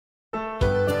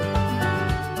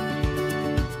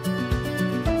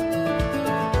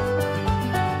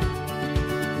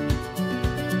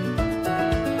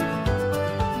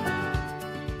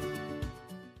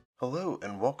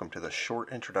welcome to the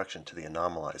short introduction to the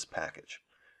Anomalize package.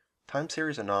 Time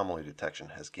series anomaly detection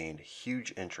has gained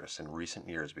huge interest in recent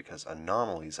years because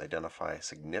anomalies identify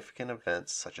significant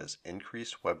events such as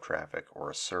increased web traffic or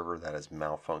a server that is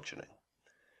malfunctioning.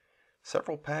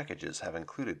 Several packages have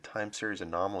included time series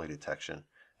anomaly detection,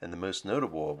 and the most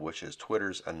notable of which is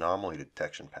Twitter's anomaly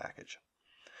detection package.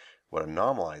 What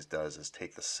Anomalize does is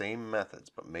take the same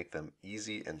methods but make them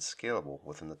easy and scalable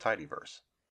within the tidyverse.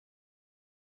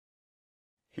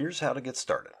 Here's how to get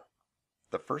started.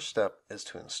 The first step is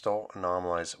to install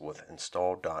Anomalize with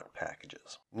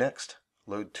install.packages. Next,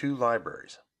 load two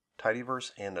libraries,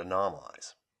 Tidyverse and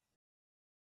Anomalize.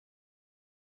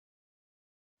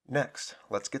 Next,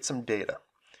 let's get some data.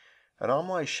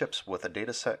 Anomalize ships with a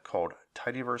dataset called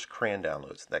Tidyverse CRAN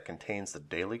downloads that contains the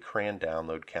daily CRAN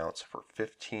download counts for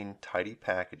 15 tidy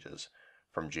packages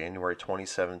from January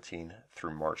 2017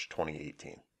 through March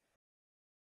 2018.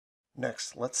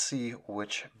 Next, let's see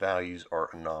which values are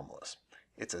anomalous.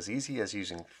 It's as easy as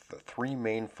using the three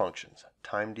main functions,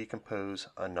 time decompose,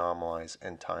 anomalize,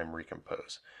 and time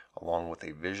recompose, along with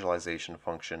a visualization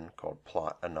function called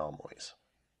plot anomalies.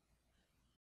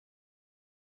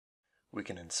 We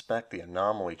can inspect the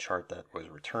anomaly chart that was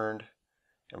returned,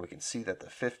 and we can see that the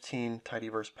 15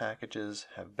 tidyverse packages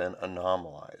have been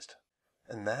anomalized.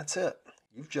 And that's it.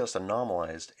 You've just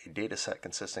anomalized a dataset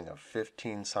consisting of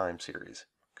 15 time series.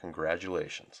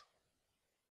 Congratulations.